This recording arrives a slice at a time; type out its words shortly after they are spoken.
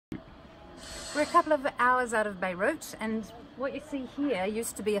We're a couple of hours out of Beirut, and what you see here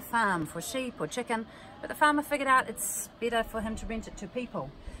used to be a farm for sheep or chicken, but the farmer figured out it's better for him to rent it to people.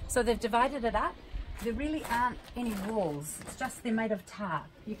 So they've divided it up. There really aren't any walls, it's just they're made of tar.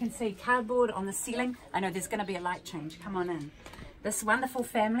 You can see cardboard on the ceiling. I know there's going to be a light change, come on in. This wonderful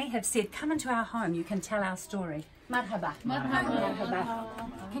family have said, come into our home, you can tell our story. Marhaba. Marhaba.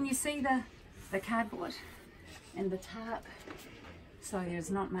 Marhaba. Can you see the cardboard and the tarp? So there's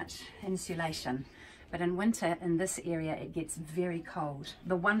not much insulation, but in winter in this area it gets very cold.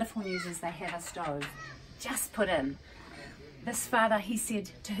 The wonderful news is they have a stove just put in. This father, he said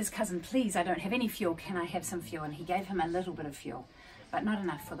to his cousin, please, I don't have any fuel, can I have some fuel? And he gave him a little bit of fuel, but not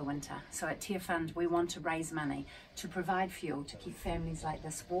enough for the winter. So at Tear Fund we want to raise money to provide fuel to keep families like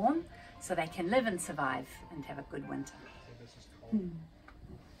this warm so they can live and survive and have a good winter.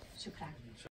 Shukran.